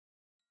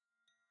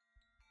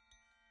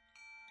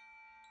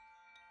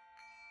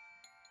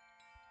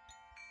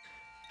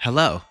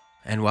Hello,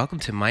 and welcome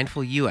to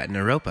Mindful You at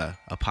Naropa,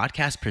 a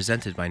podcast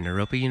presented by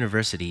Naropa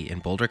University in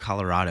Boulder,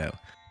 Colorado.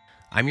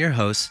 I'm your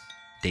host,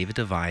 David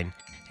Devine,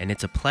 and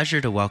it's a pleasure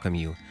to welcome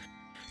you.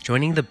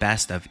 Joining the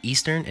best of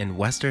Eastern and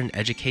Western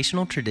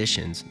educational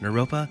traditions,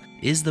 Naropa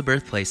is the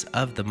birthplace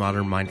of the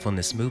modern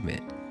mindfulness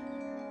movement.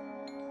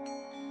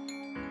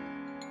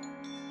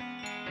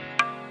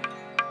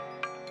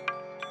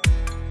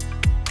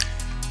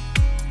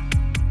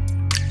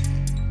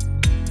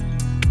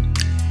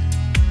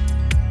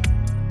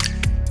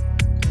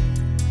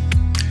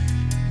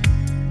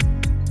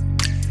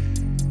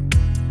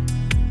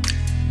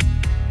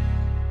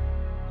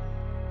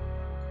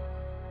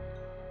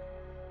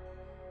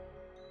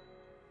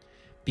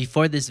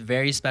 Before this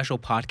very special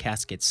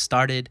podcast gets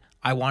started,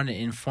 I want to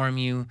inform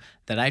you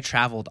that I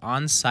traveled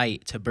on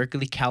site to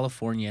Berkeley,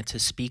 California to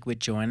speak with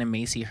Joanna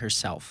Macy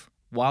herself.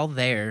 While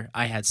there,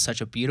 I had such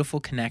a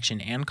beautiful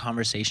connection and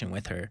conversation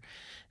with her.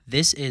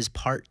 This is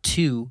part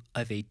 2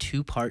 of a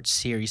 2-part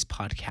series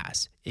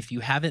podcast. If you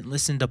haven't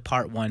listened to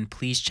part 1,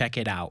 please check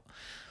it out.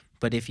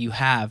 But if you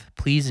have,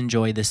 please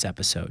enjoy this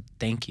episode.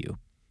 Thank you.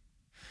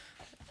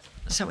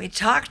 So we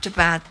talked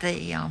about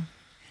the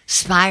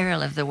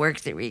spiral of the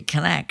work that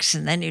reconnects,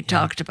 and then you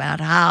talked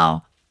about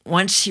how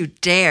once you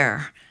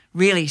dare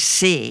really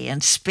see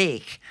and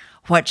speak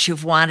what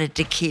you've wanted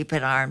to keep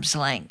at arm's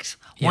length,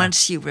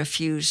 once you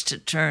refuse to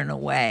turn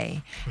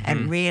away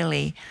and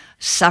really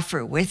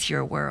suffer with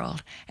your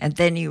world, and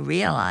then you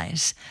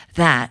realize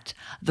that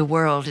the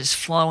world is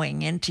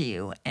flowing into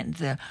you and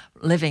the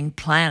living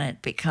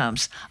planet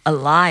becomes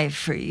alive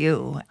for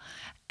you.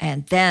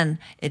 And then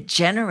it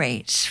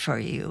generates for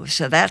you.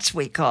 So that's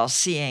what we call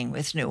seeing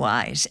with new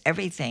eyes.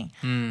 Everything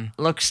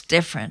looks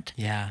different.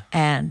 Yeah.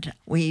 And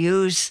we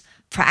use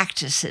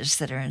practices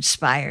that are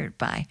inspired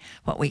by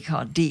what we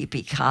call deep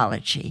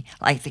ecology,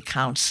 like the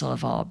Council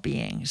of All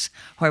Beings,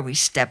 where we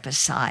step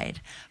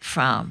aside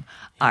from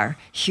our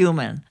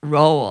human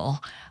role,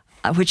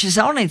 which is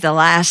only the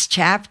last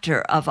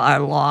chapter of our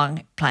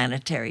long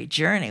planetary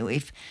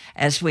journey.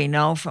 As we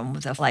know from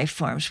the life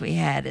forms we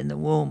had in the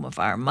womb of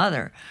our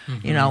mother,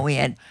 we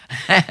had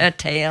a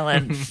tail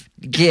and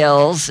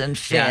gills and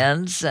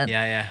fins.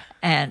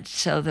 And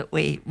so that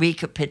we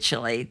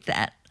recapitulate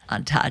that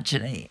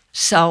ontogeny.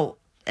 So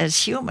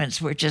as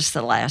humans, we're just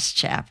the last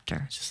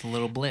chapter. Just a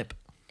little blip.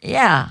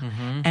 Yeah.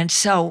 And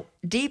so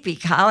deep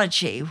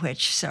ecology,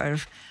 which sort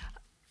of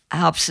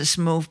helps us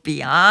move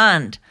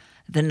beyond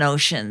the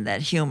notion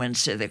that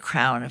humans are the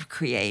crown of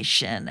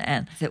creation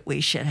and that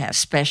we should have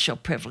special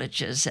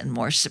privileges and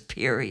more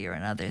superior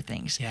and other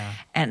things. Yeah.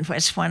 And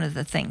what's one of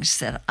the things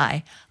that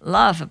I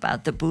love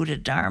about the Buddha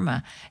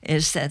Dharma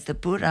is that the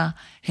Buddha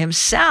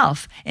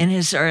himself, in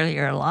his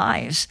earlier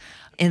lives,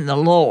 in the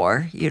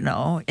lore,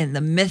 in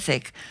the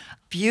mythic,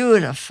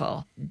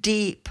 beautiful,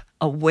 deep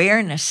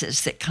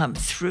awarenesses that come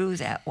through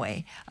that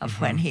way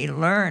of when he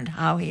learned,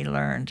 how he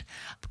learned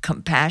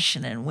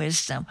compassion and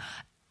wisdom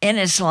in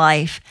his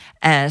life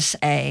as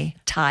a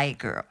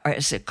tiger or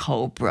as a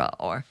cobra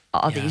or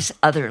all these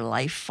other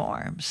life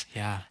forms.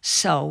 Yeah.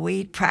 So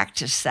we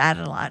practice that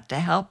a lot to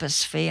help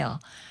us feel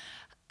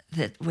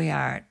that we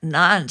are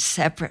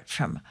non-separate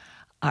from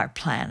our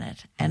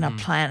planet and a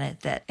planet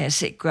that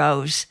as it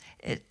grows,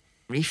 it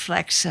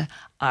reflects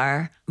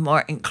our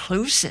more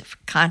inclusive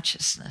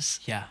consciousness.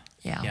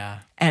 Yeah.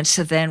 And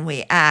so then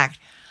we act.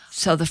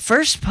 So the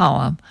first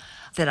poem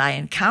that I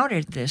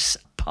encountered this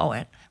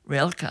poet,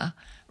 Rilke,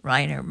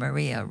 Rainer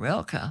Maria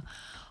Rilke,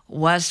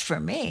 was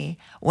for me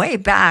way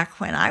back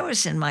when I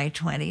was in my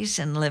 20s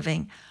and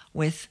living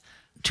with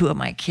 2 of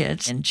my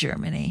kids in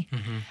Germany.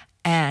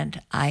 And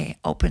I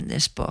opened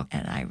this book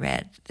and I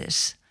read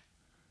this.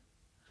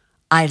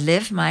 I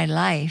live my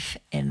life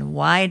in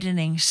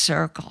widening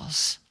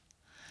circles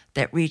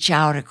that reach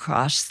out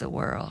across the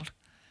world.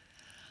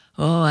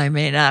 Oh, I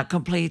may not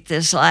complete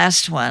this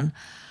last one,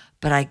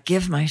 but I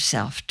give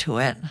myself to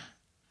it.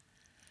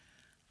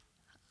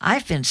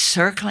 I've been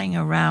circling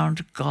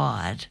around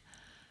God,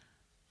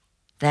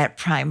 that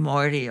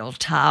primordial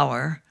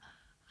tower.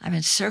 I've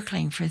been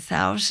circling for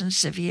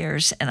thousands of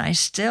years, and I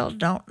still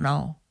don't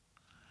know.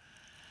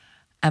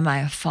 Am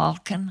I a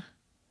falcon,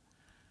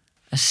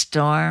 a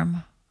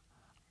storm,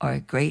 or a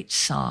great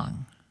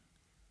song?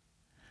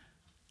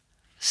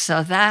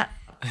 So that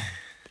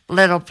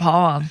little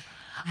poem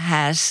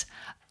has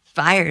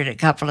inspired a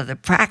couple of the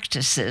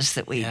practices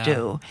that we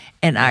do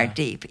in our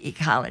deep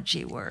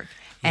ecology work.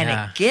 And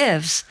it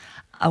gives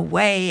a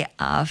way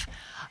of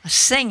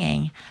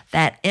singing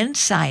that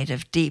insight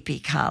of deep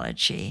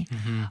ecology,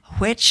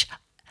 which,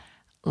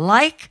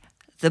 like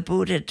the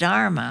Buddha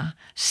Dharma,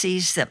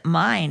 sees that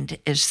mind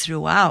is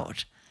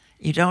throughout.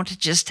 You don't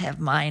just have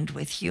mind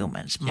with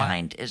humans.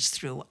 Mind is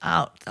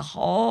throughout the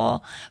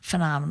whole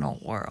phenomenal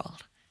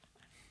world.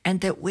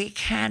 And that we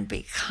can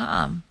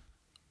become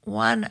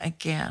one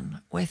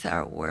again with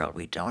our world.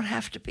 We don't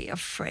have to be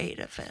afraid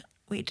of it.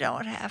 We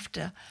don't have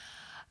to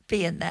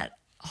be in that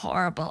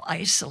horrible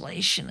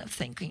isolation of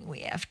thinking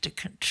we have to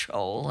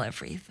control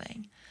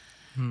everything.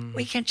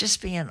 We can just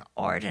be an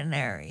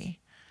ordinary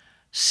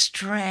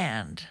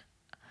strand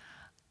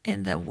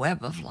in the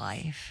web of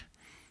life.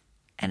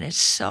 And it's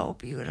so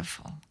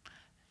beautiful.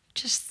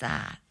 Just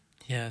that.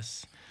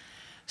 Yes.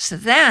 So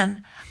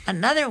then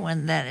another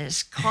one that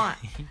has caught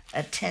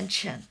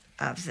attention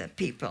of the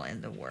people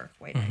in the work.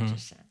 Wait, I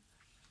just said.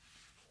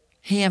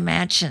 He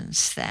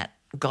imagines that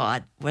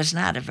God was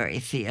not a very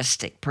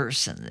theistic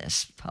person,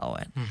 this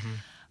poet.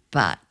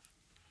 But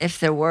if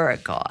there were a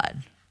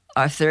God,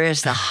 or if there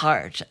is the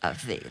heart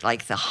of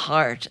the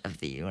heart of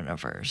the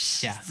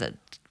universe, the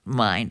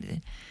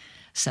mind.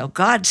 So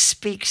God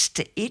speaks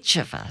to each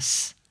of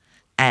us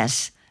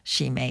as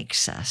she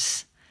makes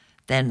us,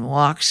 then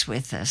walks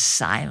with us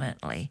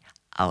silently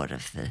out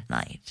of the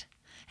night.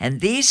 And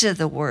these are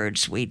the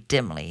words we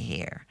dimly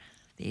hear.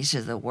 These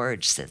are the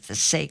words that the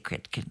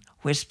sacred can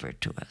whisper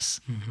to us.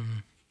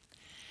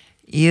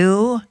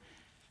 You,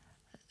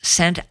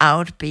 sent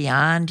out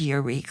beyond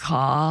your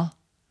recall,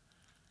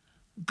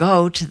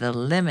 go to the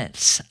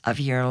limits of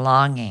your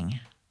longing.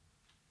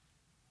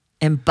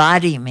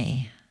 Embody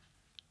me.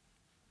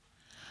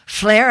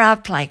 Flare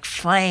up like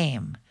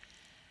flame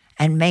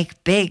and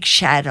make big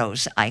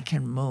shadows I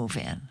can move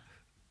in.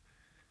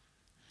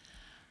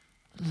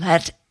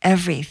 Let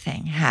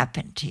everything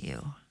happen to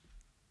you.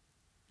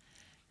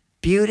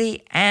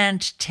 Beauty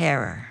and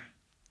terror.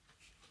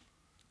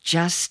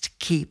 Just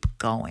keep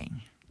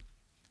going.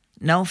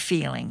 No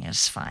feeling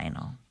is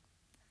final.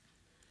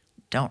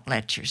 Don't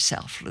let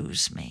yourself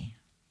lose me.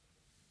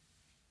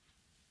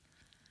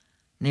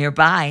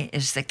 Nearby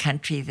is the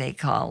country they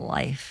call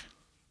life.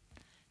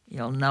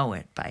 You'll know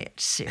it by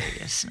its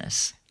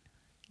seriousness.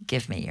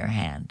 Give me your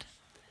hand.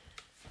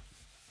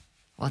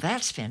 Well,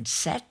 that's been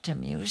set to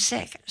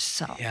music.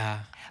 So,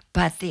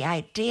 but the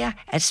idea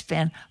has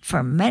been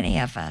for many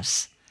of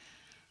us,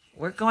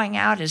 we're going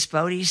out as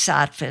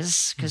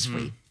bodhisattvas because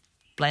we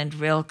blend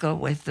Rilke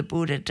with the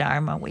Buddha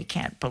Dharma. We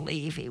can't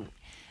believe he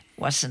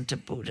wasn't a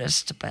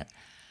Buddhist, but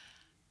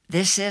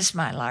this is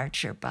my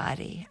larger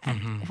body.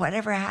 And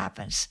whatever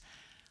happens,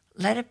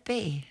 let it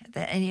be.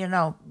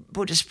 And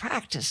Buddhist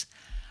practice,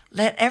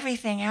 let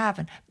everything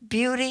happen.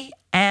 Beauty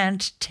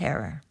and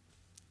terror.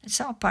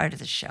 It's all part of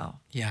the show.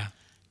 Yeah.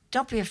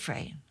 Don't be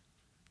afraid.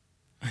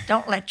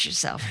 Don't let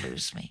yourself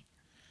lose me.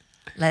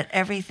 Let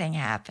everything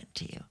happen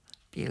to you.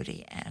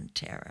 Beauty and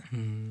terror.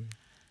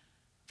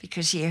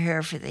 Because you're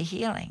here for the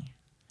healing.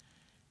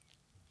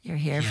 You're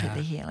here for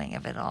the healing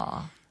of it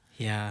all.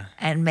 Yeah.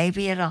 And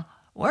maybe it'll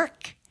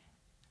work.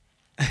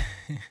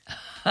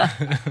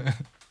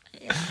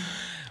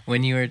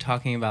 When you were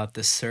talking about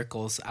the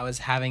circles, I was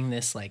having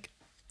this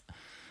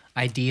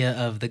idea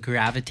of the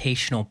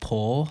gravitational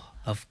pull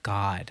of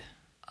God.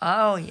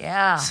 Oh,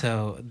 yeah.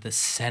 So the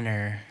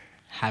center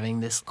having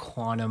this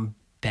quantum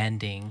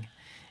bending,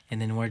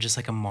 and then we're just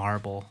like a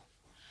marble,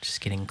 just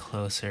getting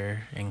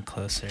closer and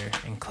closer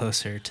and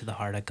closer to the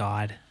heart of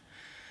God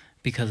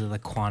because of the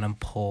quantum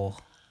pull.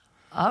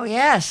 Oh,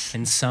 yes.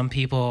 And some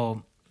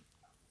people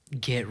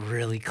get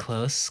really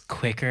close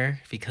quicker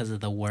because of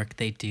the work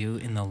they do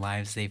in the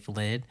lives they've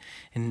led.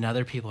 And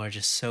other people are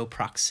just so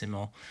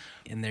proximal,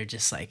 and they're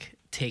just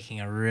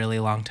taking a really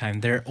long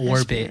time. Their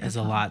orbit is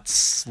a lot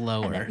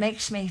slower. And it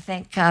makes me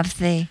think of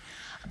the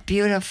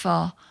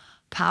beautiful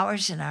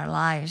powers in our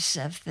lives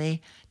of the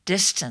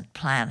distant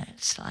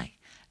planets like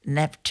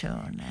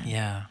Neptune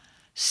and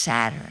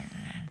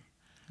Saturn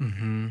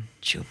and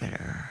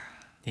Jupiter.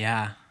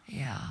 Yeah.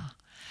 Yeah.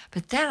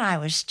 But then I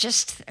was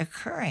just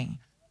occurring,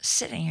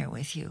 sitting here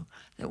with you,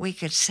 that we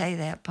could say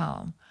that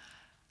poem.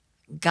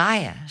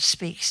 Gaia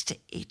speaks to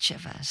each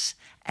of us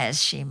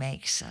as she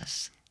makes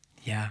us.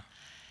 Yeah.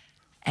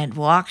 And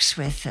walks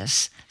with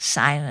us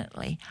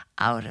silently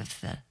out of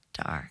the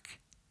dark.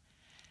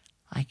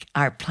 Like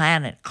our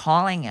planet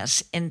calling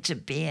us into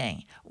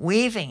being,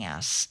 weaving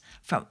us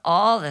from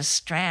all the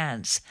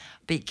strands,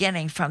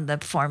 beginning from the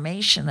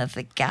formation of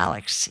the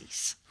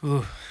galaxies.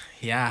 Ooh,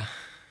 yeah.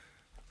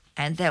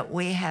 And that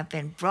we have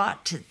been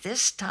brought to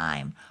this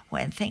time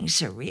when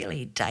things are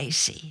really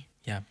dicey.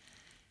 Yeah.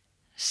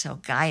 So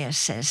Gaia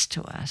says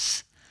to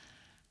us,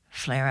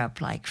 flare up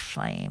like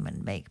flame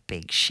and make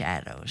big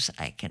shadows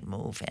I can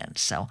move in.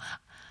 So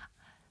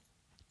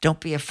don't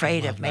be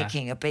afraid of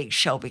making a big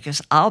show,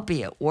 because I'll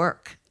be at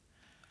work.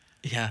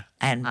 Yeah.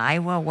 And I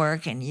will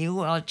work, and you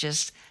will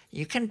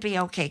you can be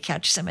okay,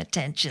 catch some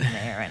attention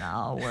there, and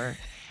I'll work.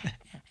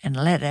 And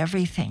let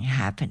everything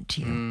happen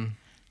to you.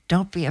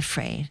 Don't be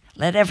afraid.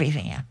 Let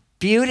everything happen.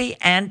 Beauty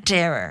and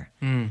terror.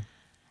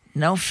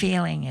 No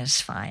feeling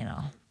is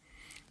final.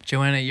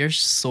 Joanna, your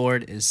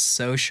sword is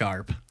so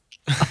sharp.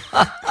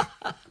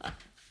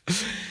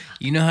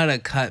 You know how to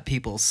cut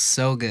people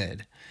so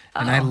good.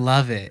 And I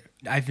love it.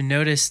 I've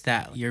noticed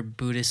that your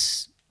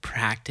Buddhist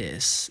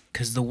practice,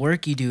 because the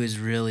work you do is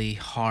really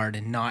hard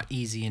and not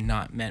easy and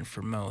not meant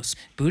for most.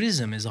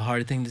 Buddhism is a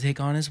hard thing to take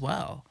on as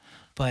well.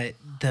 But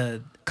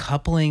the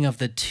coupling of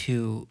the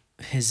two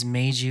has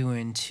made you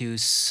into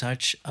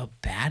such a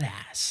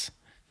badass.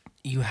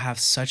 You have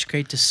such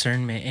great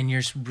discernment, and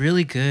you're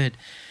really good.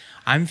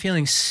 I'm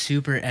feeling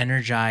super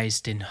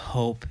energized in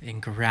hope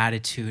and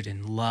gratitude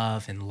and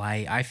love and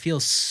light. I feel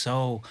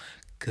so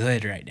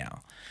good right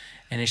now.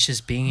 And it's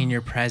just being in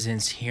your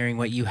presence, hearing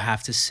what you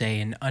have to say,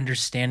 and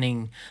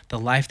understanding the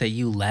life that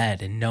you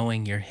led and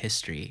knowing your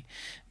history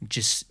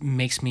just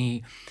makes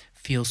me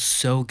feel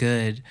so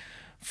good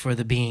for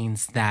the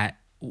beings that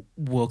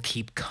will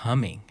keep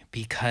coming,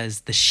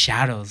 because the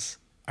shadows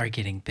are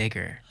getting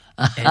bigger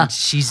and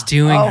she's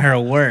doing her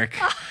work.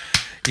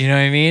 You know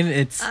what I mean?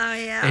 It's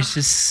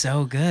just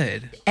so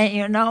good.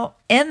 And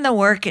in the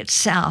work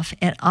itself,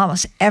 in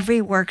almost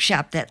every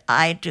workshop that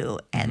I do,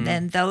 and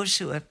then those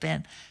who have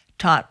been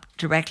taught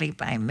directly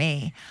by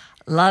me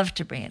love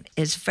to bring it,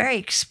 is very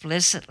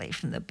explicitly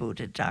from the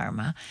Buddha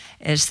Dharma,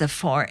 is the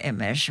 4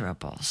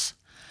 immeasurables.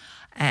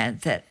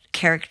 And that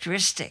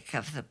characteristic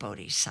of the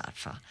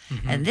Bodhisattva.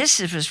 And this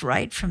was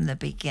right from the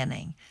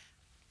beginning.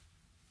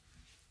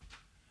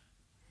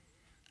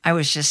 I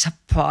was just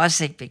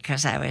pausing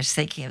because I was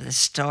thinking of the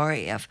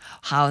story of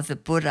how the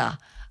Buddha,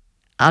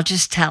 I'll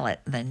just tell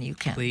it, then you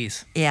can.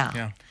 Please.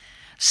 Yeah.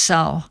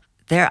 So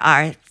there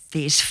are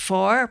these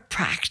 4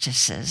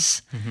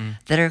 practices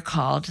that are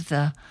called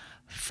the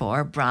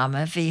 4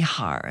 Brahma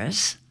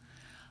Viharas,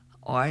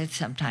 or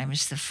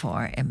sometimes the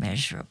 4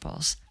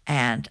 immeasurables.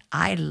 And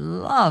I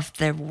loved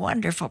their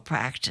wonderful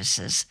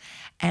practices.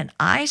 And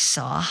I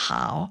saw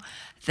how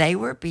they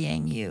were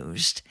being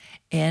used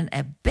in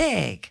a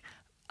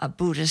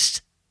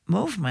Buddhist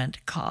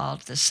movement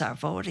called the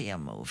Sarvodaya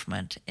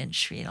movement in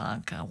Sri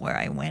Lanka, where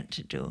I went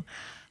to do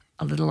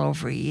a little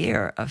over a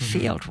year of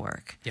field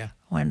work. Yeah.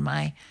 When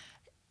my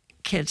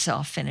kids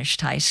all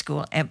finished high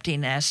school, empty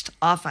nest,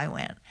 off I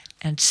went.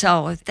 And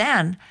so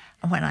then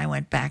when I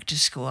went back to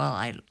school,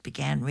 I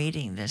began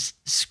reading the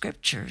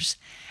scriptures,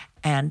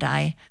 and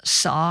I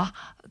saw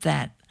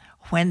that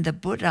when the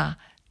Buddha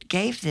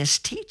gave this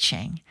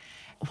teaching,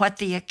 what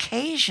the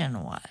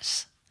occasion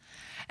was.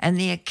 And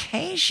the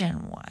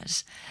occasion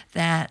was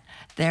that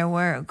there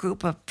were a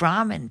group of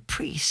Brahmin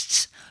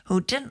priests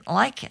who didn't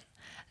like it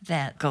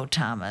that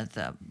Gautama,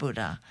 the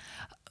Buddha,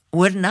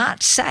 would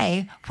not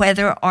say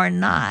whether or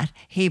not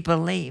he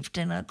believed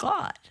in a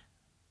God.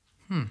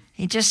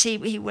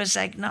 He was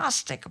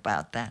agnostic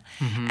about that.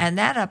 And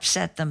that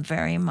upset them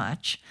very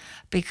much,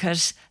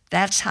 because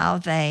that's how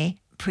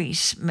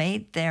priests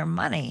made their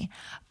money,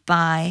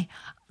 by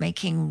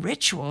making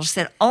rituals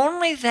that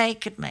only they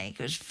could make.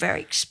 It was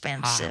very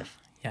expensive.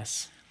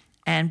 Yes.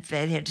 And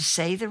they had to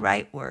say the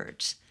right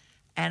words,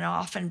 and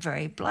often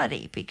very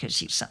bloody, because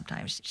he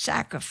sometimes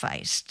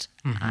sacrificed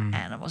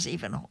animals,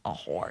 even a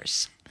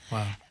horse.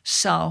 Wow.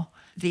 So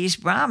these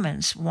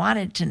Brahmins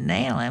wanted to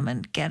nail him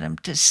and get him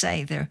to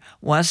say there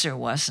was or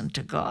wasn't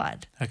a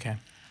God. Okay.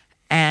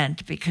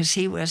 And because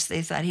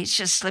they thought he's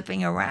just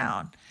slipping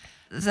around.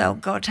 Though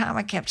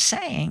Gautama kept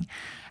saying,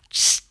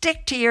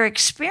 stick to your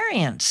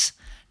experience.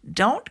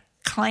 Don't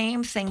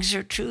claim things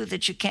are true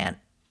that you can't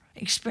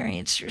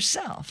experience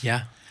yourself.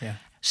 Yeah.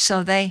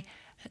 So they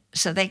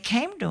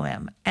came to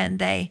him and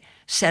they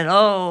said,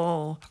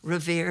 "Oh,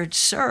 revered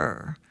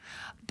sir,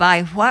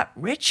 by what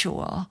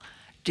ritual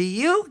do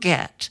you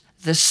get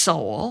the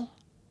soul,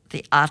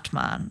 the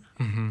Atman,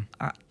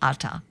 or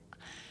Atta,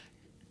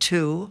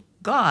 to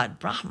God,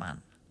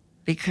 Brahman?"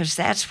 Because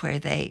that's where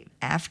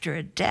after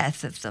a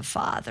death of the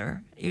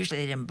father,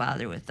 usually they didn't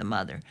bother with the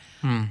mother,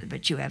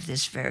 but you have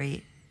this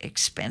very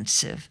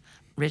expensive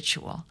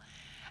ritual.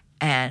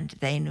 And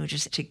they knew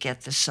just to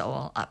get the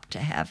soul up to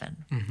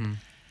heaven.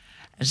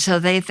 So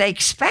they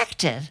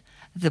expected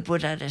the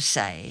Buddha to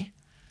say,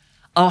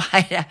 "Oh,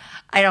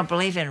 I don't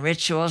believe in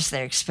rituals.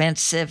 They're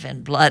expensive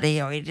and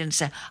bloody." Or he didn't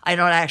say, "I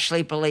don't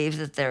actually believe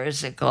that there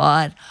is a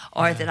God,"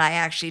 or that I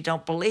actually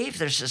don't believe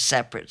there's a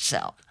separate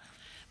self.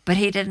 But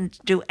he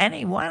didn't do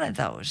any one of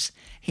those.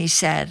 He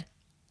said,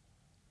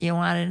 "You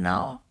want to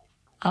know?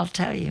 I'll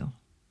tell you."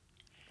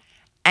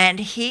 And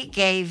he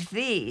gave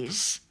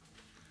these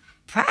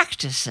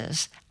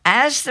practices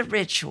as the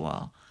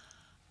ritual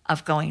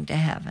of going to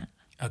heaven.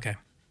 Okay.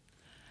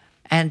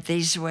 And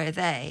these were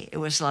it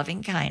was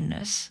loving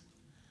kindness,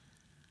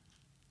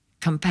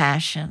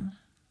 compassion,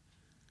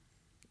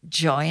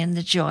 joy in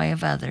the joy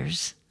of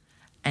others,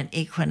 and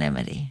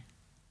equanimity.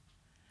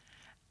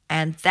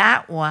 And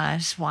that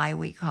was why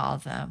we call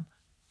them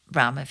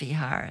Brahma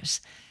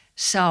Viharas.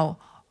 So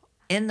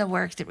in the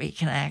work that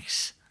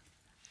reconnects,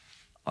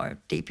 or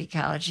deep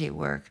ecology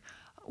work,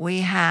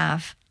 we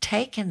have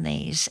taken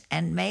these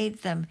and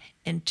made them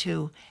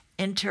into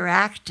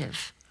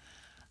interactive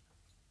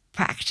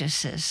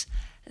practices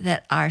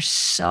that are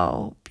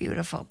so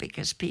beautiful,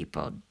 because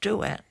people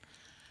do it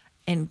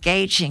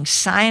engaging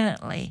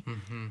silently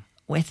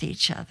with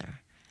each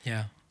other.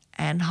 Yeah.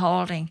 And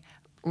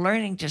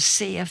learning to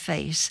see a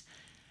face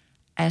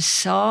as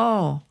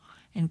so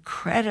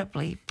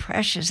incredibly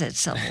precious.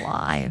 It's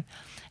alive.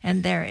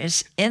 And there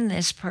is in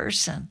this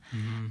person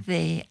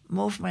the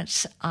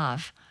movements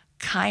of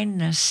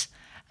kindness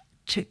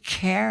to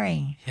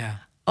caring,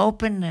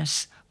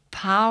 openness,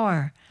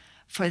 power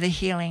for the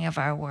healing of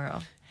our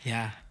world.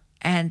 Yeah.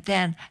 And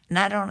then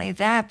not only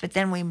that, but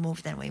then we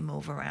move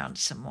around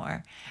some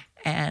more.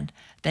 And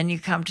then you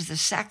come to the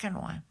second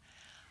one.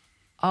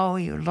 Oh,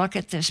 you look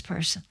at this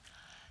person.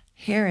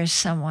 Here is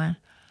someone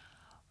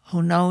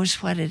who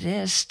knows what it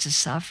is to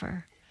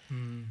suffer.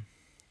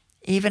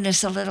 Even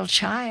as a little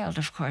child,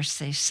 of course,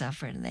 they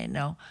suffered, and they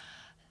know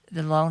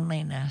the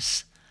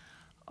loneliness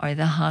or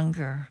the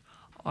hunger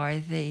or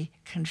the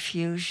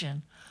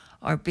confusion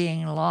or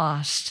being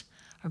lost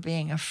or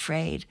being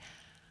afraid,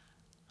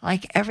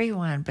 like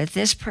everyone. But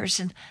this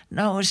person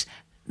knows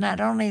not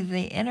only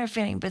the inner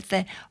feeling, but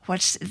that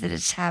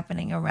it's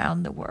happening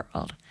around the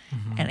world.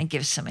 And it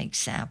gives some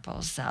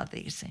examples of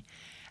these things.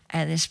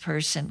 And this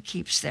person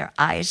keeps their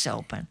eyes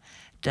open,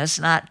 does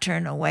not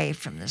turn away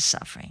from the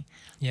suffering.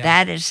 Yeah.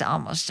 That is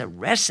almost a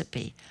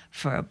recipe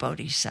for a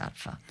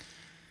bodhisattva.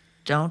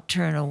 Don't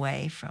turn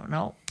away from,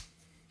 no.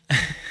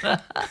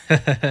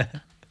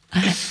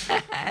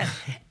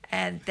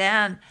 And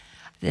then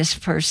this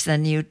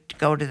person, you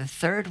go to the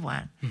third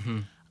one.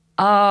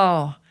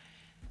 Oh,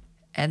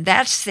 and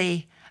that's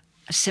the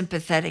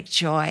sympathetic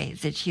joy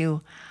that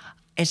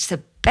it's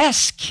the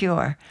best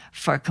cure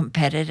for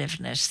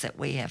competitiveness that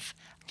we have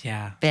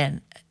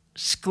been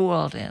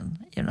schooled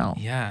in,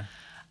 Yeah.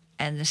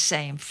 And the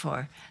same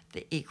for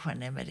the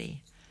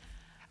equanimity.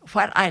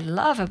 What I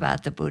love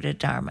about the Buddha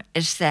Dharma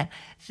is that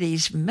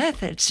these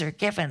methods are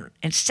given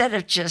instead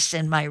of just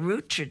in my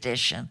root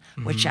tradition,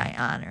 which I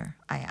honor.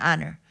 I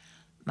honor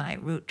my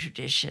root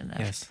tradition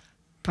of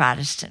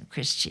Protestant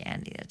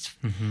Christianity.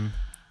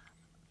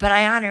 But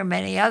I honor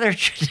many other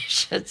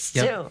traditions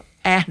too.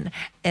 And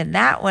in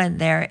that one,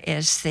 there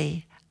is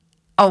they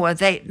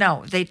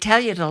tell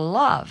you to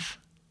love.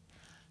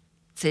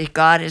 See,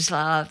 God is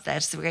love.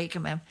 That's the great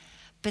commandment.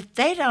 But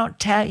they don't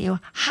tell you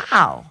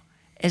how,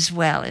 as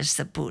well as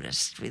the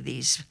Buddhists with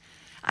these.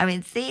 I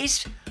mean,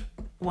 these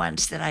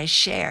ones that I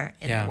share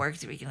in the work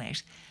that we can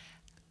make,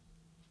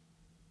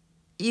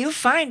 you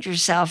find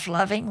yourself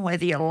loving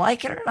whether you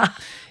like it or not.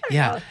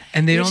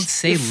 And they don't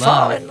say love.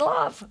 Fall in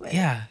love.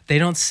 They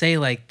don't say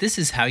like, this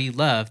is how you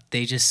love.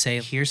 They just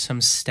say, here's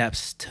some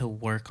steps to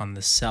work on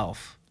the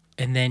self.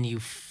 And then you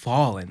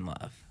fall in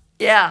love.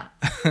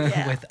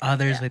 With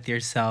others, with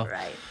yourself.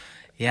 Right.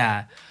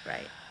 Yeah.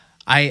 Right.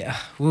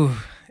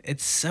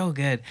 It's so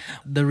good.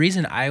 The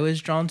reason I was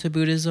drawn to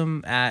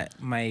Buddhism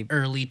at my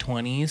early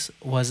 20s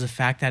was the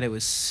fact that it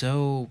was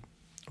so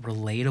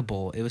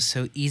relatable. It was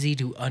so easy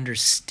to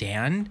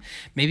understand.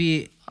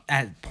 Maybe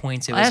at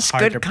points it was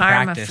hard to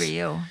practice. That's good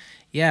karma for you.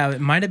 Yeah,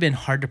 it might have been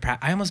hard to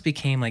practice. I almost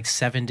became like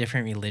 7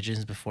 different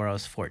religions before I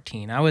was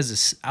 14. I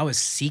was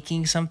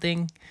seeking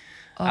something.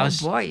 Oh,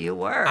 boy, you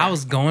were. I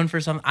was going for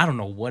something. I don't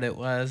know what it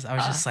was. I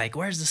was just like,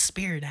 where's the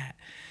spirit at?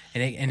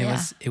 And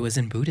it was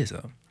in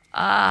Buddhism.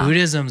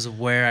 Buddhism's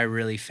where I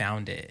really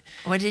found it.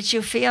 Well, did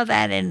you feel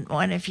that in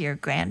one of your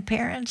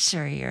grandparents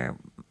or your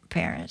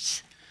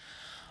parents?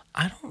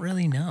 I don't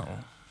really know.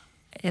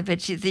 Yeah,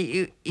 but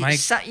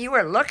you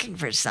were looking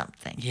for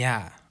something.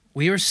 Yeah.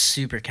 We were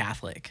super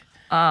Catholic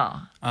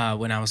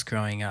when I was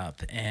growing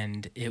up,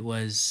 and it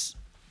was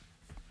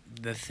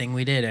the thing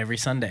we did every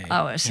Sunday.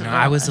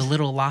 I was a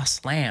little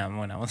lost lamb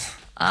when I was...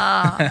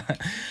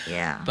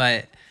 yeah.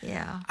 But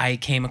I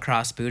came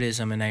across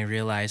Buddhism, and I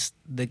realized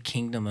the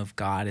kingdom of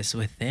God is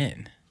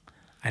within.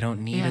 I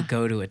don't need to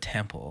go to a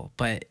temple,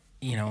 but,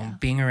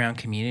 being around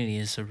community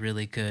is a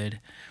really good...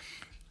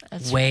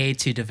 way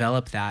to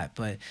develop that.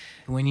 But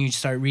when you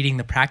start reading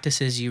the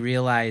practices, you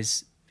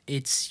realize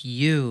it's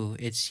you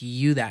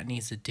that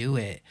needs to do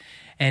it.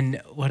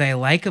 And what I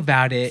like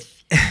about it,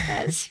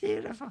 that's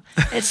beautiful.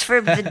 It's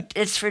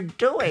for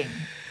doing.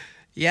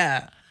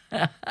 Yeah.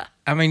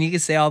 I mean, you can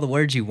say all the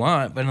words you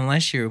want, but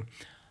unless you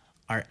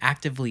are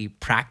actively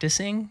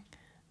practicing,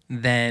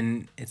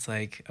 then it's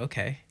like,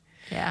 okay.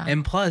 Yeah.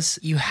 And plus,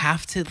 you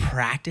have to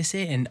practice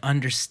it and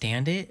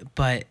understand it,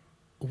 but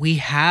we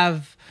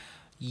all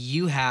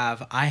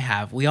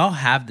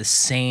have the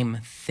same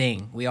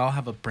thing. We all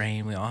have a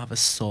brain, we all have a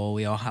soul,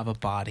 we all have a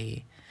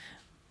body.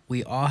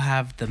 We all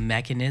have the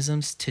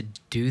mechanisms to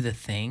do the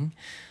thing,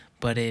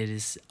 but it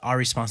is our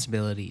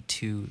responsibility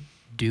to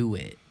do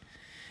it.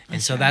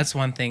 And so that's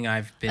one thing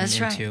I've been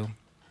into. Right.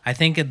 I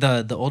think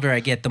the older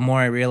I get, the more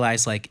I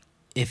realize, like,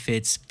 if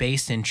it's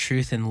based in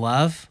truth and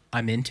love,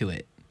 I'm into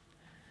it.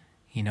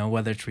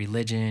 Whether it's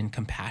religion,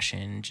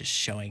 compassion, just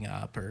showing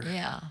up, or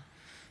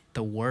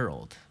the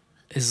world.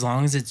 As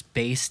long as it's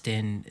based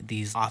in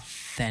these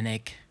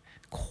authentic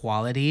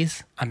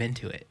qualities, I'm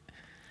into it.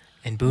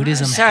 And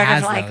Buddhism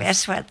has like those.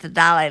 That's what the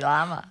Dalai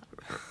Lama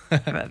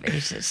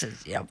says.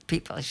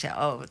 People say,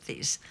 "Oh,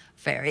 these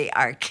very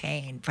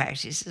arcane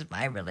practices.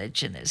 My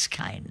religion is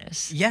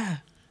kindness." Yeah.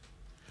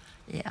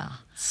 Yeah.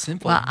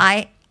 Simple. Well,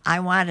 I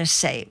want to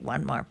say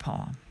one more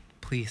poem.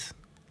 Please.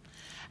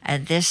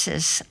 And this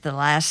is the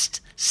last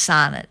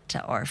sonnet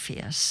to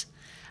Orpheus,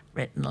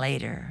 written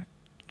later,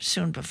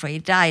 soon before he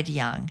died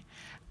young.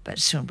 But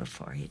soon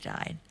before he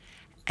died.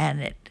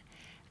 And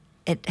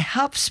it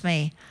helps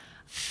me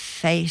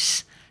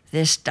face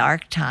this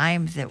dark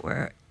time that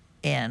we're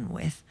in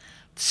with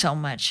so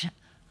much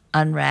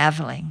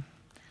unraveling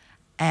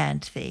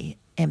and the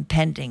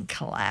impending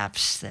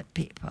collapse that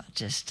people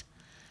just...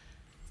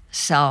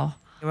 So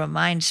it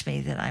reminds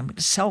me that I'm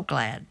so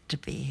glad to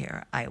be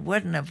here. I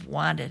wouldn't have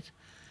wanted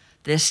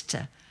this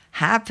to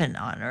happen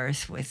on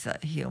Earth with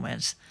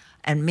humans,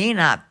 and me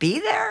not be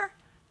there.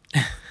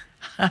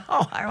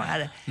 Oh, I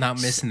want to.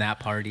 Not missing that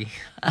party.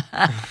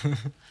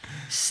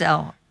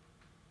 So,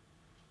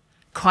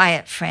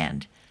 quiet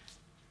friend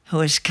who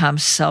has come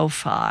so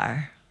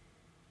far.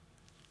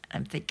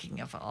 I'm thinking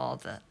of all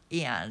the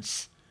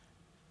eons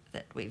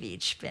that we've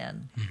each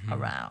been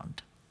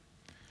around.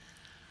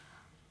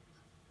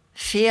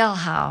 Feel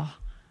how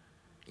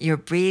your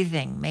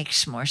breathing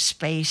makes more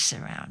space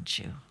around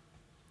you.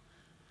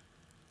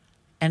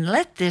 And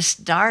let this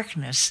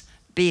darkness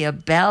be a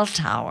bell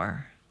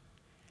tower,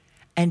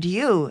 and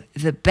you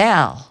the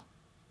bell.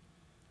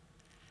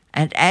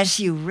 And as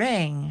you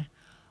ring,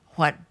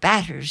 what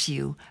batters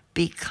you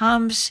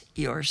becomes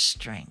your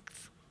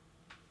strength.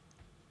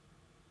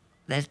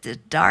 Let the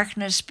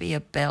darkness be a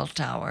bell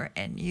tower,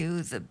 and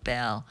you the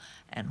bell,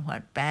 and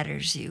what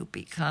batters you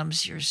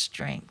becomes your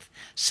strength.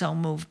 So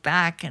move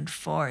back and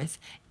forth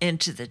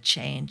into the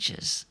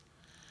changes.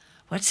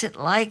 What's it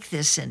like,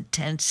 this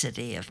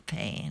intensity of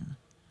pain?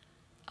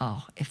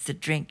 Oh, if the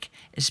drink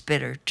is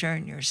bitter,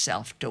 turn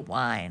yourself to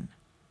wine.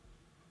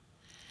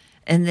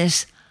 In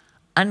this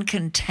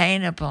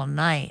uncontainable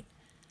night,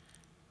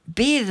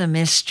 be the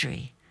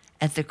mystery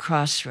at the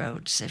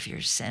crossroads of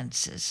your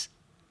senses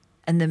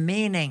and the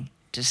meaning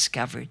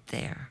discovered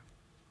there.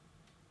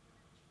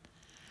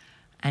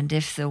 And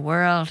if the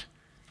world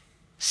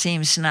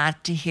seems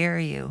not to hear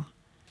you,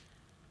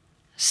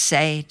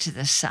 say to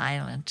the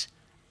silent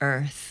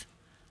earth,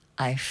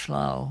 I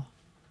flow,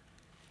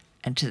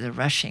 and to the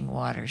rushing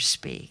waters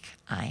speak,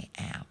 I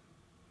am.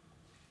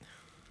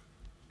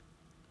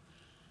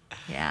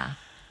 Yeah.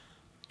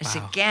 It's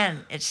Wow.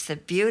 Again, it's the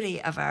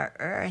beauty of our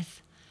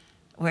earth.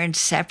 We're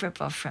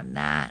inseparable from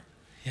that.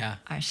 Yeah.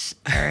 Our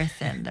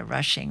earth and the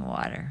rushing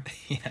water.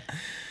 Yeah.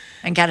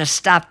 And got to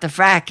stop the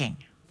fracking.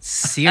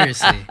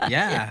 Seriously.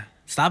 Yeah.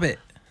 Stop it.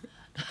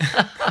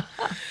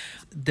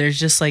 There's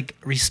just like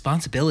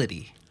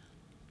responsibility.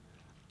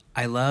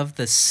 I love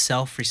the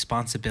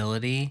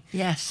self-responsibility.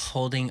 Yes.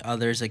 Holding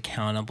others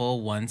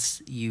accountable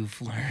once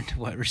you've learned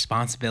what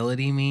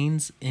responsibility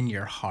means in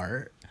your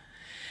heart.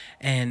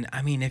 And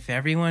I mean, if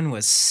everyone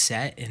was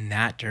set in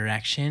that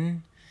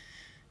direction,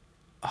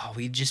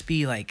 we'd just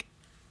be like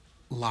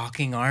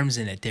locking arms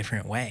in a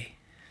different way.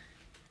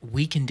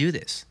 We can do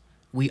this.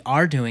 We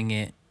are doing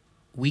it.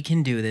 We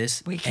can do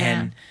this. We can.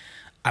 And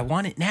I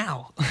want it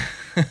now.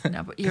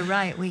 No, but you're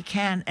right. We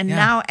can. And Yeah.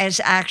 now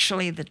is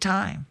actually the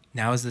time.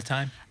 Now is the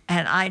time.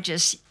 And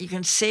you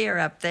can see her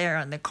up there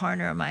on the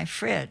corner of my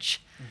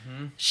fridge.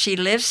 Mm-hmm. She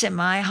lives in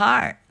my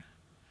heart.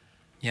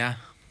 Yeah.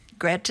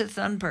 Greta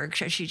Thunberg,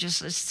 she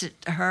just listed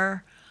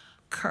her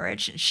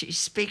courage, and she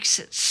speaks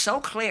it so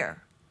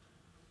clear.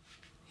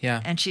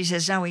 Yeah. And she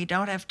says, no, we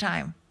don't have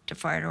time to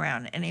fart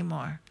around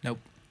anymore. Nope.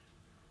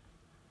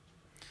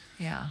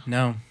 Yeah.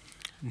 No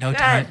Good.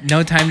 time.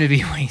 No time to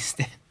be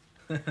wasted.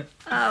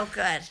 Oh,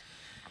 good.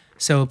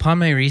 So upon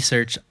my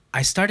research,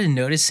 I started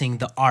noticing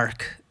the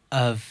arc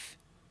of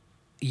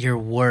your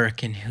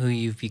work and who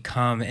you've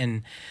become.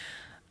 And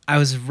I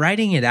was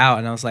writing it out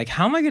and I was like,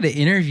 how am I going to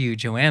interview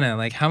Joanna?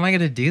 Like, how am I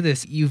going to do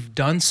this? You've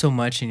done so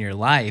much in your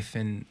life,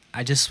 and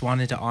I just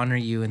wanted to honor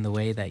you in the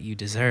way that you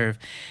deserve.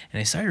 And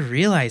I started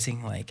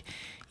realizing, like,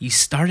 you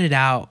started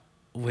out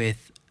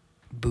with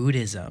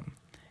Buddhism,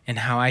 and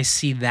how I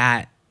see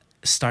that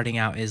starting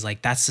out is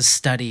like, that's the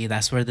study,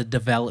 that's where the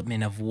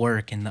development of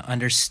work and the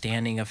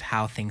understanding of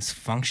how things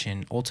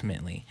function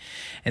ultimately.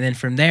 And then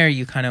from there,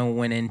 you kind of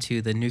went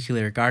into the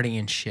nuclear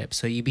guardianship.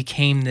 So you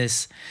became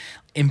this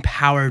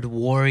empowered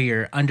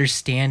warrior,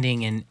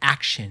 understanding and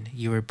action.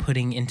 You were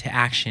putting into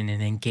action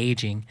and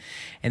engaging.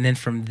 And then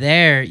from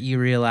there, you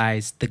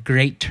realized the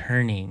great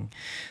turning.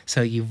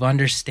 So you've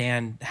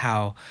understand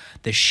how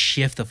the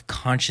shift of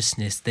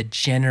consciousness, the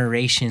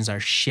generations are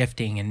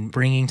shifting and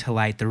bringing to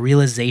light the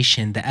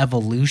realization, the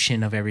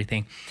evolution of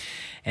everything.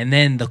 And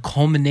then the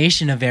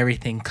culmination of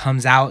everything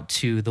comes out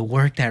to the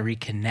work that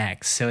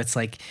reconnects. So it's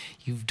like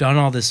you've done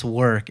all this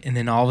work, and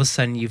then all of a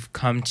sudden you've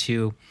come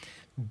to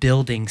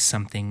building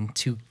something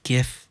to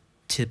gift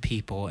to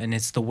people, and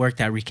it's the work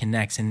that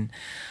reconnects. And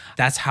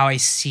that's how I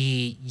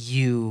see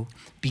you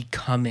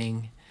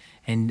becoming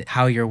and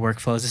how your work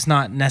flows. It's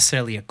not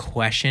necessarily a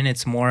question,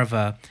 it's more of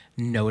a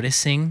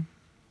noticing,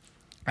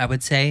 I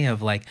would say,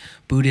 of like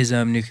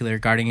Buddhism, nuclear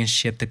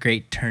guardianship, the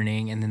great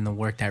turning, and then the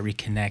work that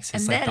reconnects.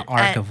 It's like the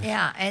arc of...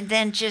 Yeah, and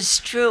then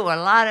just drew a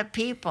lot of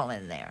people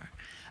in there.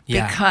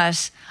 Yeah.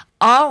 Because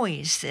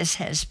always this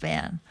has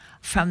been,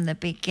 from the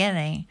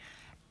beginning,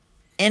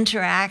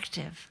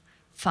 interactive,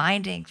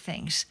 finding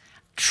things,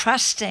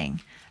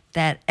 trusting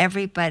that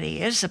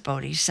everybody is a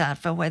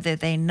bodhisattva, whether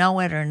they know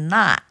it or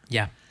not.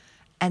 Yeah.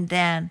 And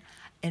then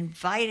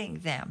inviting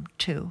them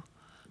to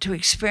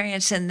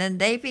experience, and then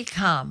they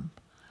become,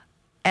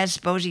 as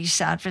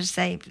bodhisattvas,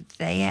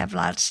 they have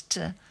lots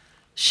to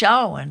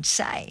show and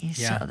say.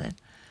 Yeah. So that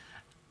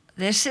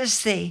this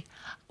is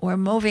we're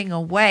moving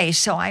away,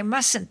 so I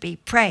mustn't be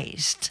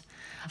praised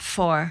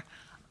for,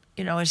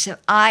 as if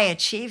I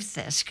achieved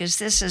this,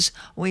 because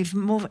we've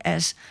moved,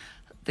 as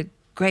the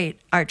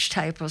great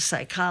archetypal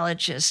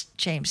psychologist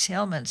James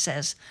Hillman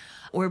says,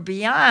 we're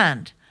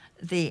beyond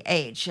the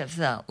age of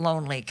the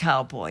lonely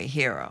cowboy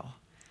hero.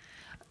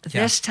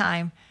 Yeah. This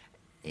time,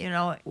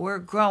 we're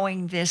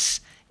growing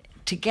this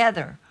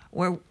together.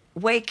 We're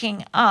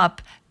waking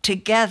up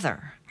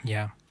together.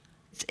 Yeah.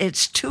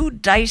 It's too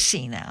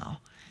dicey now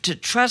to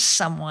trust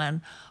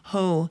someone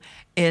who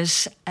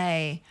is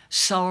a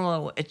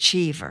solo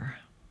achiever.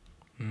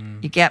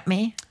 You get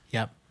me?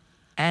 Yep.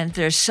 And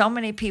there's so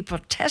many people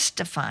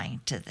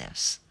testifying to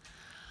this.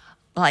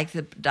 Like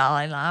the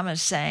Dalai Lama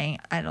saying,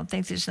 I don't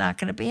think there's not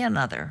going to be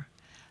another.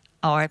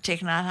 Or Thich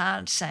Nhat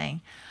Hanh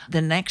saying,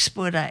 the next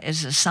Buddha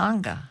is a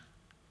Sangha.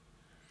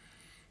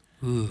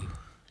 Ooh.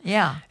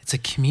 Yeah. It's a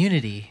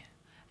community.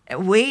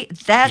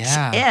 That's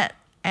it.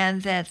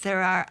 And that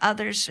there are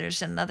others.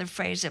 There's another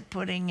phrase of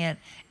putting it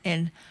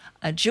in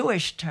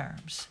Jewish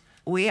terms.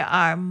 We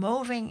are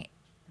moving,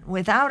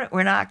 without it,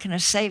 we're not going to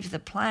save the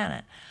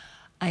planet.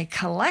 A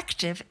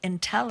collective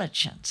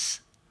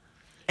intelligence.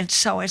 And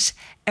so it's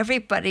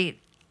everybody,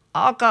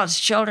 all God's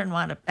children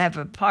want to have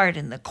a part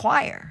in the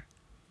choir.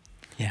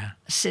 Yeah.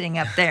 Sitting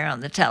up there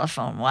on the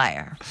telephone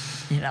wire,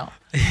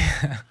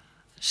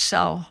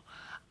 So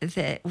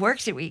the work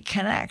that we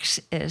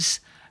connect is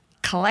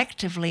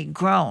collectively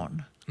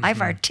grown. Mm-hmm.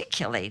 I've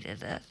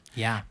articulated it.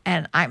 Yeah.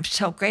 And I'm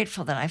so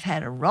grateful that I've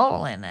had a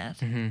role in it.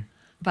 Mm-hmm.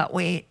 But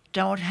we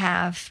don't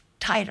have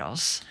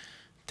titles.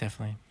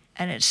 Definitely.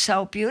 And it's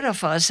so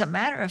beautiful. As a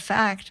matter of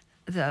fact,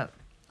 the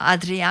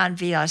Adrian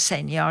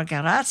Villaseñor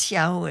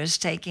Garcia, who is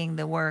taking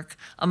the work,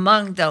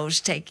 among those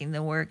taking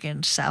the work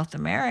in South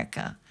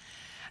America,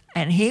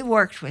 and he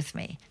worked with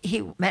me.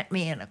 He met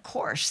me in a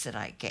course that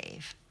I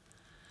gave.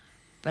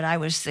 But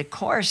the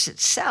course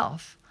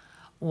itself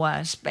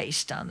was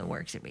based on the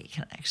work that we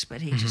connect.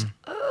 But he just,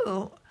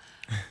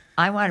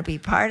 I want to be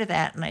part of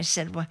that. And I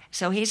said, well,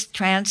 so he's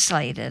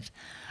translated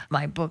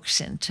my books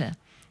into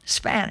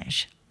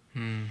Spanish,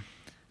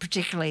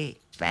 particularly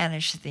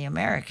Spanish of the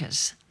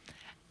Americas.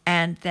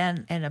 And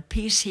then in a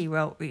piece he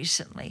wrote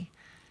recently,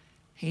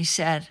 he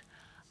said,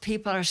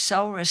 people are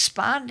so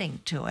responding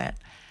to it.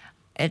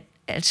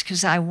 It's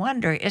because I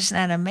wonder, isn't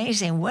that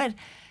amazing?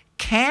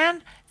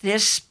 Can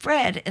this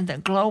spread in the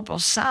global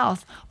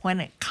South when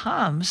it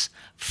comes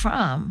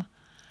from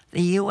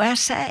the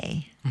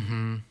USA?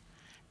 Mm-hmm.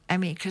 I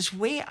mean, because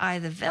we are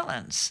the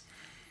villains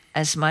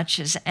as much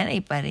as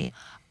anybody.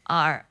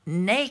 Our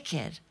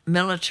naked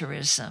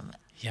militarism.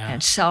 Yeah.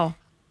 And so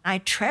I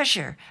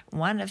treasure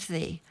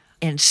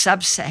in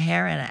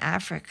sub-Saharan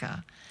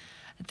Africa,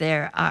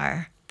 there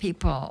are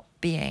people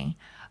being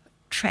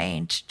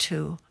trained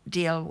to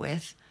deal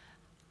with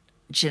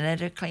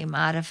genetically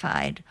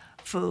modified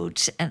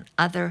foods and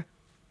other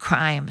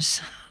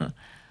crimes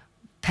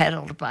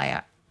peddled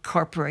by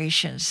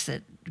corporations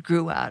that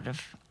grew out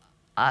of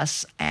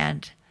us.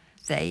 And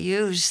they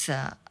use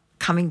the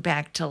Coming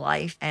Back to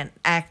Life and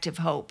Active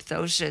Hope.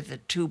 Those are the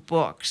two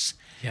books.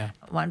 Yeah.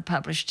 One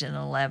published in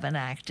 11,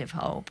 Active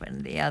Hope,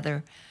 and the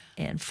other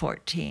in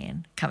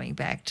 14, Coming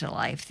Back to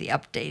Life, the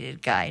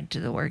updated guide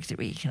to the work that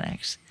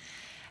reconnects.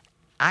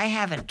 I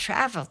haven't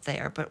traveled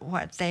there, but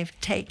what they've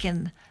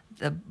taken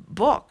the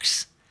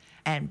books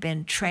and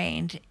been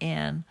trained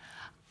in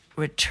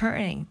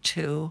returning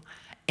to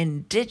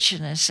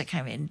indigenous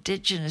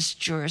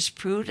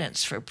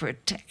jurisprudence for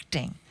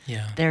protecting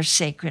their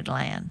sacred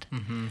land.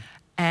 Mm-hmm.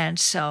 And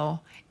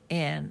so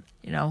in,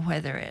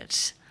 whether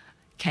it's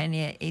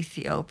Kenya,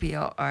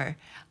 Ethiopia, or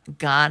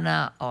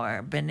Ghana,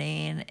 or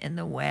Benin in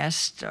the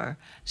West, or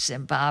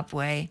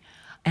Zimbabwe,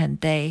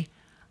 and they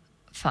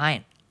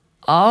find,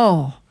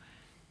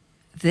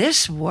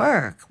 this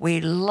work, we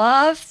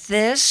love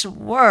this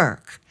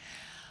work.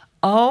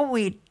 Oh,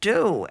 we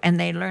do. And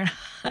they learn,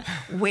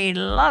 we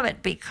love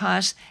it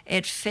because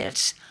it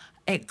fits,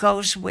 it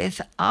goes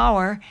with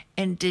our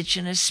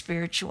indigenous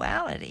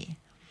spirituality.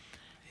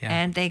 Yeah.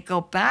 And they go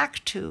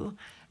back to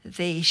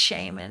the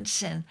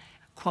shamans and,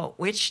 quote,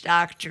 witch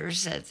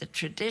doctors, the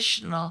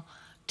traditional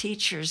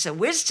teachers, the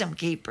wisdom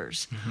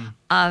keepers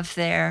of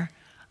their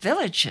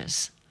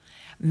villages.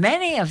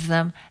 Many of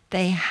them,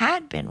 they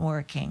had been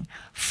working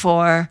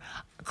for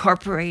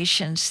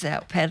corporations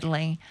that were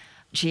peddling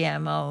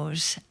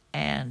GMOs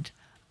and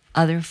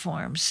other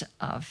forms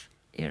of,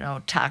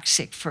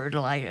 toxic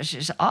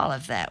fertilizers, all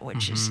of that,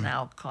 which is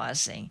now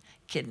causing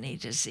kidney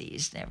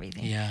disease and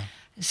everything. Yeah.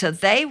 So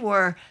they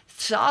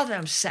saw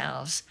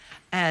themselves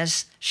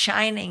as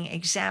shining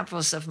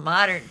examples of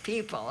modern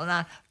people,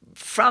 not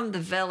from the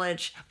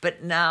village,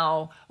 but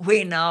now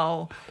we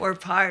know we're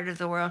part of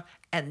the world.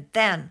 And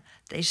then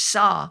they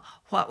saw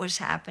what was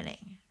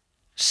happening.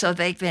 So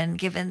they've been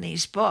given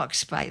these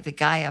books by the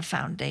Gaia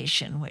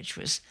Foundation, which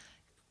was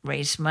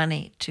raised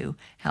money to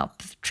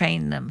help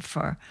train them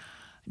for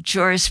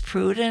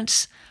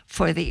jurisprudence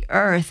for the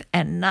earth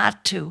and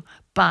not to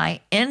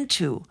buy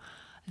into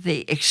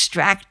the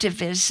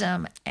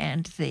extractivism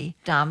and the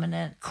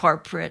dominant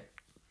corporate,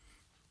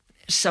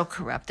 so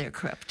corrupt, they're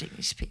corrupting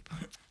these people.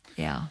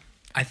 Yeah.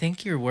 I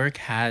think your work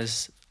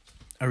has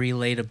a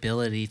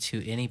relatability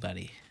to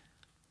anybody,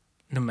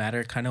 no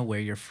matter kind of where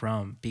you're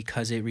from,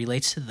 because it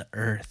relates to the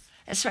earth.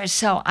 That's right.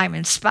 So I'm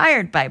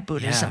inspired by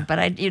Buddhism, but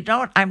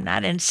I'm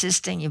not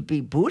insisting you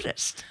be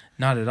Buddhist.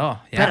 Not at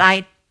all. Yeah. But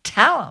I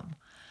tell them,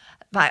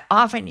 I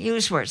often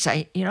use words.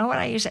 You know what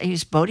I use? I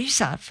use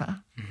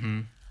bodhisattva,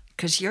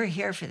 because you're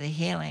here for the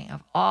healing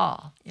of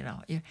all,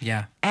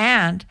 Yeah.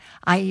 And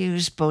I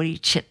use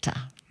bodhicitta,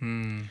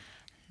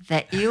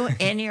 that you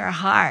in your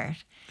heart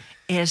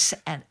is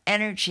an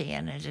energy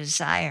and a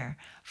desire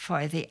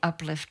for the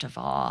uplift of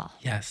all.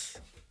 Yes.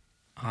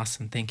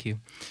 Awesome. Thank you.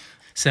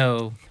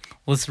 So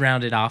let's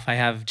round it off. I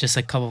have just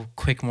a couple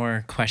quick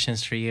more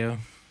questions for you.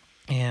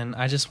 And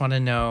I just want to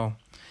know,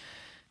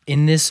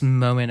 in this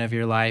moment of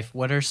your life,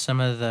 what are some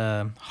of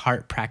the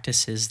heart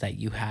practices that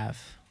you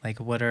have? Like,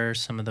 what are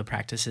some of the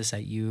practices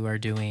that you are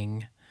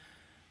doing?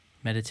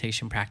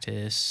 Meditation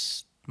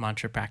practice,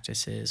 mantra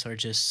practices, or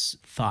just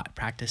thought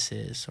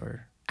practices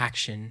or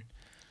action?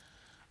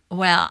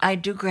 Well, I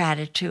do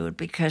gratitude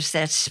because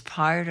that's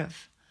part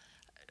of,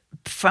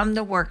 from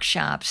the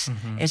workshops,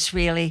 it's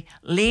really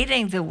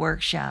leading the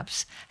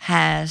workshops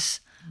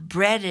has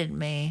bred in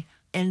me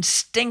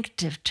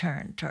instinctive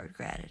turn toward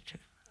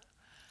gratitude,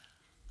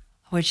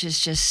 which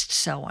is just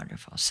so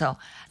wonderful. So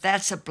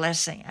that's a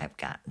blessing I've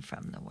gotten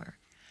from the work.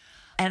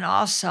 And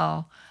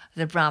also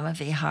the Brahma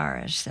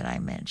Viharas that I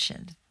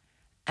mentioned.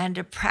 And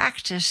a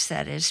practice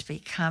that is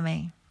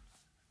becoming,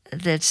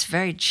 that's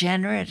very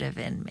generative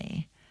in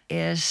me,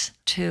 is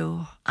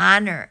to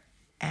honor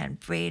and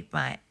breathe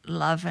my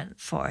love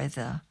for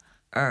the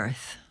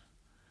earth.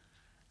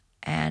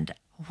 And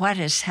what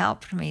has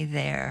helped me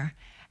there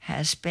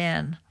has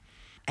been,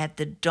 at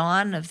the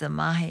dawn of the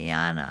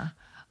Mahayana,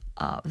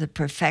 the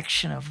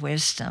perfection of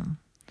wisdom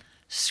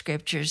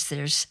scriptures,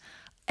 there's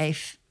a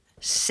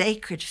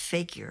sacred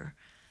figure.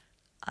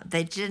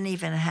 They didn't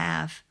even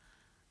have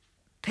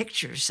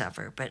pictures of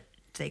her, but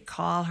they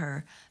call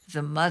her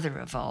the mother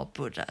of all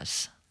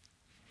Buddhas.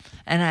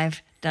 And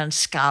I've done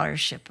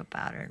scholarship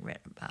about her and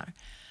written about her.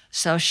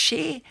 So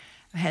she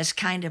has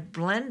kind of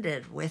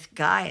blended with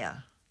Gaia.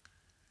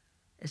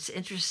 It's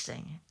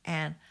interesting.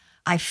 And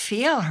I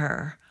feel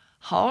her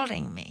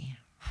holding me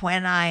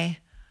when I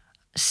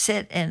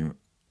sit in,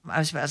 I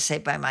was about to say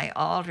by my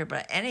altar,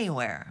 but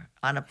anywhere,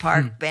 on a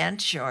park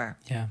bench or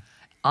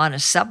on a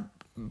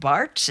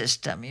sub-BART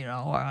system,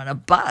 or on a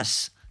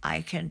bus.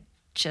 I can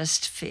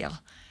just feel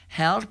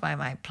held by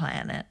my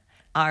planet,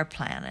 our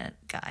planet,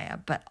 Gaia,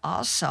 but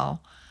also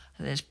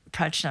there's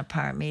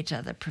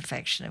Prajnaparamita, the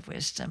perfection of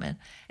wisdom. And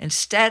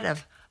instead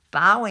of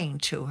bowing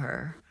to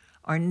her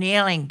or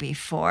kneeling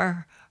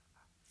before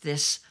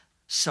this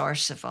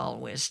source of all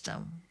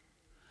wisdom,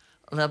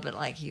 a little bit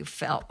like you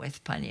felt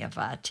with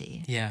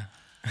Panyavati. Yeah.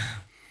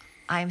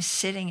 I'm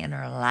sitting in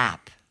her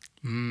lap.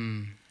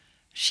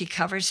 She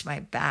covers my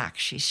back.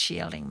 She's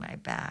shielding my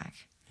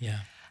back. Yeah.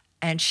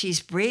 And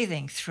she's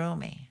breathing through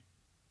me.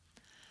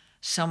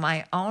 So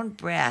my own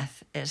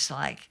breath is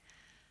like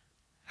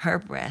her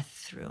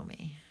breath through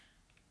me.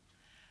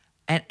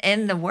 And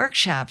in the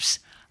workshops,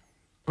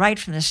 right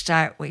from the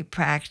start, we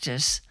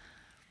practice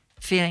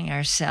feeling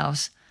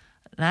ourselves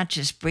not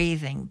just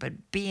breathing,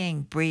 but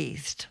being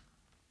breathed.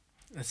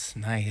 That's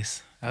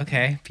nice.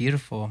 Okay,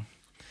 beautiful.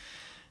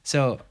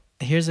 So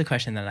here's a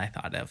question that I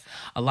thought of.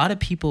 A lot of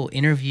people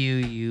interview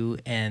you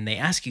and they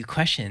ask you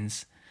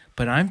questions,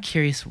 but I'm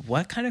curious,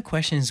 what kind of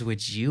questions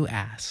would you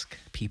ask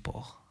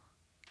people?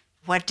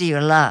 What do you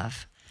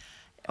love?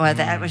 Well,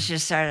 that was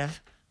just sort of,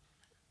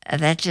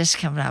 that just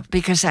came up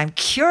because I'm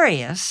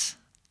curious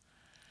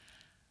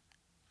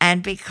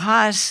and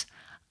because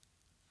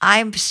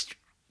I'm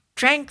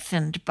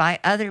strengthened by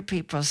other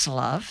people's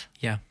love.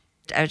 Yeah.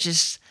 I was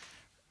just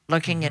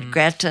looking at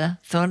Greta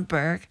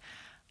Thunberg,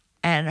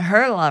 and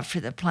her love for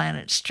the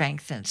planet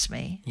strengthens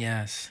me.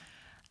 Yes.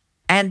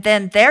 And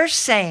then they're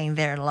saying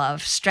their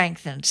love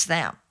strengthens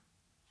them.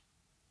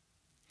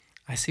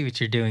 I see what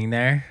you're doing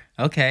there.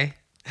 Okay.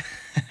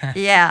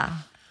 Yeah.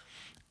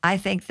 I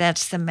think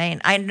that's the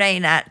main. I may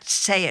not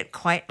say it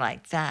quite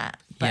like that.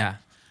 But yeah.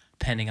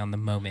 Depending on the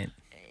moment.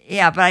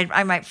 Yeah, but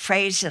I might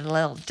phrase it a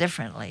little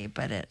differently,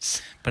 but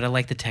it's... But I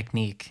like the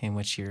technique in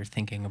which you're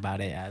thinking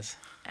about it as...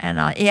 And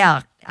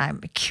I'm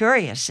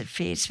curious. It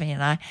feeds me,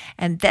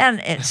 and then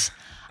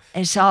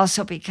it's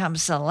also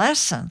becomes a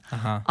lesson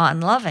on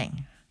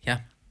loving. Yeah.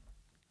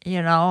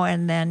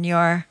 And then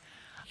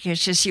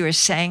it's just you were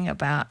saying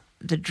about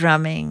the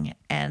drumming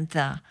and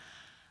the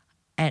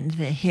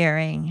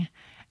hearing,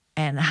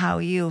 and how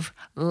you've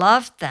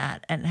loved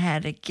that and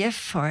had a gift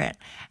for it,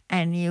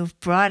 and you've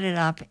brought it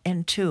up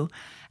into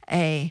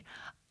a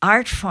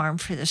art form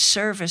for the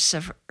service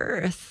of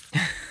Earth.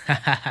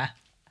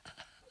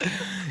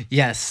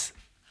 Yes.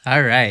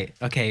 All right.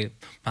 Okay.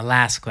 My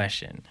last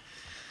question.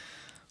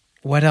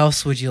 What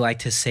else would you like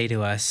to say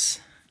to us?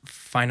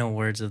 Final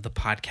words of the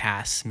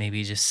podcast,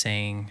 maybe just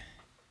saying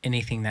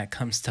anything that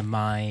comes to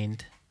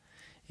mind,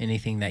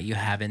 anything that you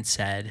haven't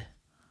said.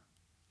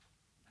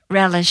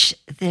 Relish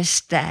this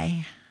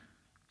day.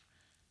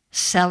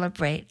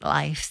 Celebrate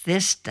life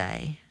this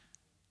day.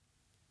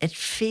 It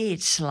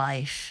feeds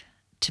life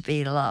to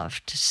be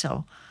loved.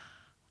 So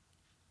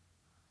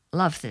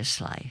love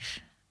this life,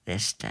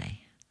 this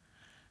day.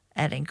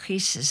 That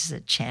increases the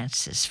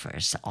chances for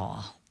us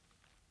all.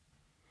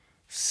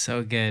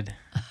 So good.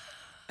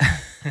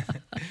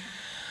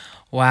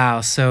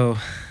 Wow. So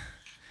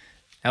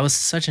that was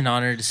such an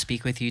honor to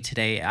speak with you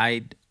today.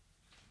 I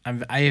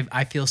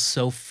feel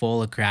so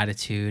full of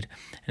gratitude,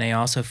 and I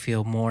also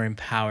feel more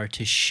empowered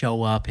to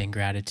show up in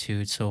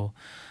gratitude. So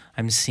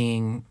I'm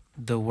seeing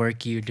the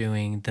work you're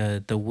doing,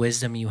 the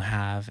wisdom you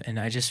have, and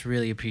I just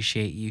really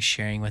appreciate you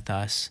sharing with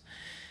us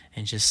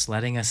and just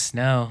letting us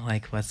know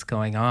like what's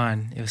going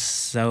on. It was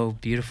so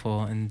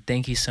beautiful, and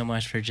thank you so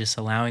much for just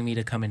allowing me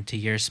to come into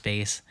your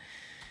space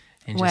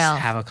and just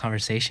have a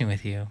conversation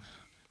with you.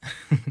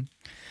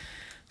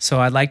 So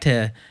I'd like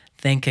to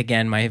thank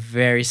again my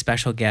very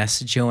special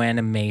guest,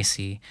 Joanna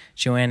Macy.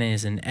 Joanna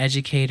is an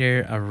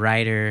educator, a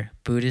writer,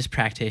 Buddhist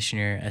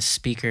practitioner, a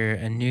speaker,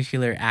 a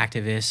nuclear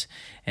activist,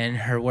 and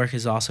her work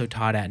is also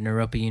taught at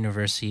Naropa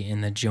University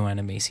in the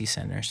Joanna Macy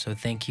Center. So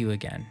thank you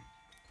again.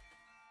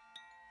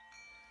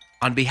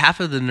 On behalf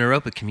of the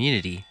Naropa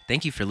community,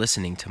 thank you for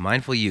listening to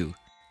Mindful You,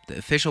 the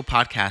official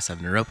podcast of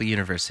Naropa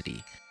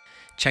University.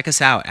 Check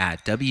us out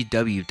at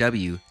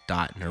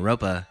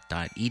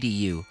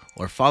www.naropa.edu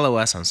or follow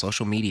us on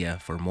social media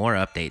for more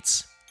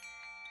updates.